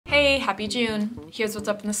Happy June! Here's what's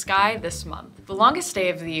up in the sky this month. The longest day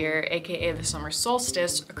of the year, aka the summer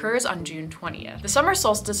solstice, occurs on June 20th. The summer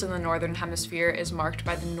solstice in the northern hemisphere is marked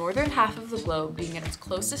by the northern half of the globe being at its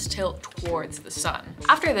closest tilt towards the sun.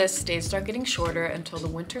 After this, days start getting shorter until the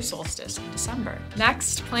winter solstice in December.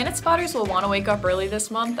 Next, planet spotters will want to wake up early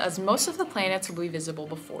this month as most of the planets will be visible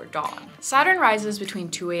before dawn. Saturn rises between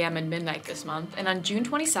 2 a.m. and midnight this month, and on June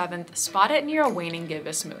 27th, spot it near a waning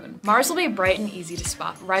gibbous moon. Mars will be bright and easy to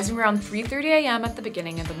spot, rising around 3:30 a.m. at the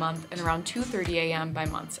beginning of the month and around 2:30 a.m. by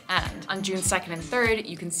month's end. On June 2nd and 3rd,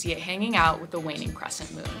 you can see it hanging out with the waning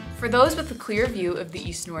crescent moon. For those with a clear view of the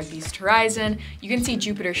east-northeast horizon, you can see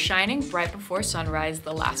Jupiter shining bright before sunrise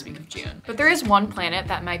the last week of June. But there is one planet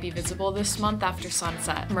that might be visible this month after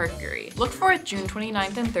sunset, Mercury. Look for it June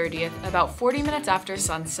 29th and 30th, about 40 minutes after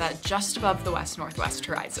sunset, just above the west-northwest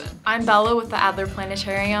horizon. I'm Bella with the Adler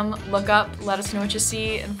Planetarium. Look up, let us know what you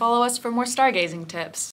see, and follow us for more stargazing tips.